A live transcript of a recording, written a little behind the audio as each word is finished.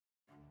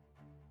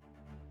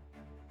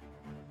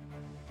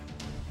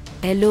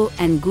Hello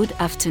and good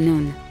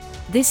afternoon.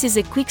 This is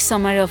a quick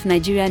summary of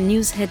Nigerian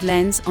news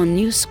headlines on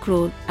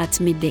Newscroll at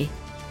midday.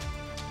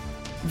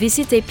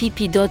 Visit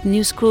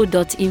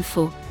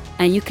app.newscroll.info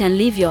and you can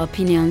leave your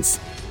opinions,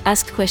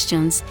 ask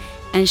questions,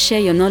 and share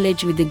your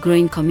knowledge with the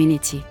growing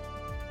community.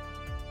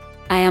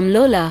 I am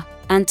Lola,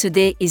 and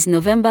today is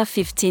November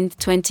 15,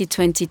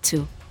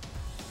 2022.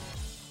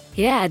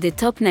 Here are the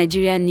top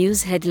Nigerian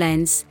news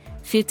headlines,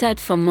 filtered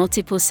from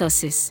multiple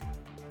sources.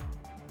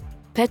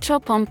 Petrol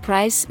pump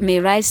price may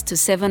rise to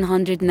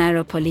 700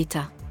 naira per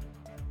litre.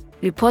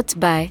 Report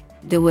by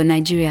The World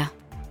Nigeria.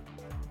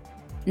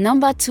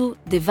 Number 2,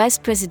 the Vice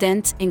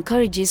President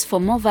encourages for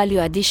more value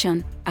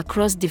addition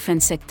across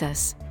different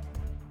sectors.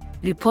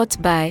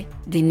 Report by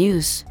The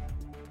News.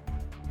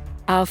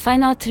 Our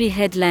final 3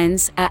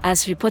 headlines are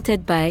as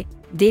reported by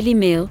Daily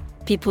Mail,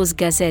 People's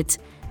Gazette,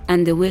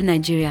 and The World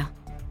Nigeria.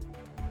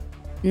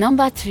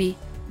 Number 3,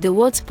 the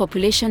world's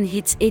population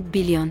hits 8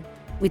 billion,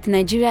 with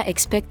Nigeria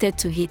expected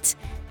to hit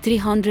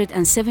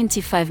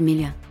 375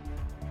 million.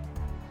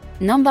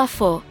 Number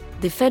 4,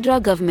 the federal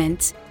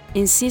government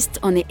insists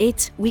on an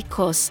 8-week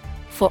course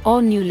for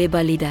all new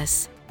labor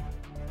leaders.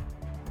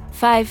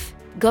 5,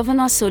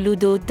 Governor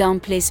Soludo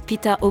downplays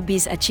Peter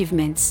Obi's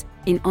achievements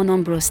in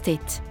Anambra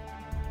State.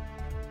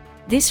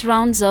 This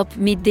rounds up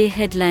midday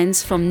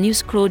headlines from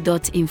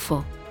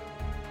newscroll.info.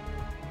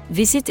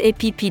 Visit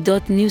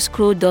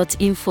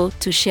app.newscroll.info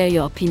to share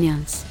your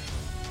opinions.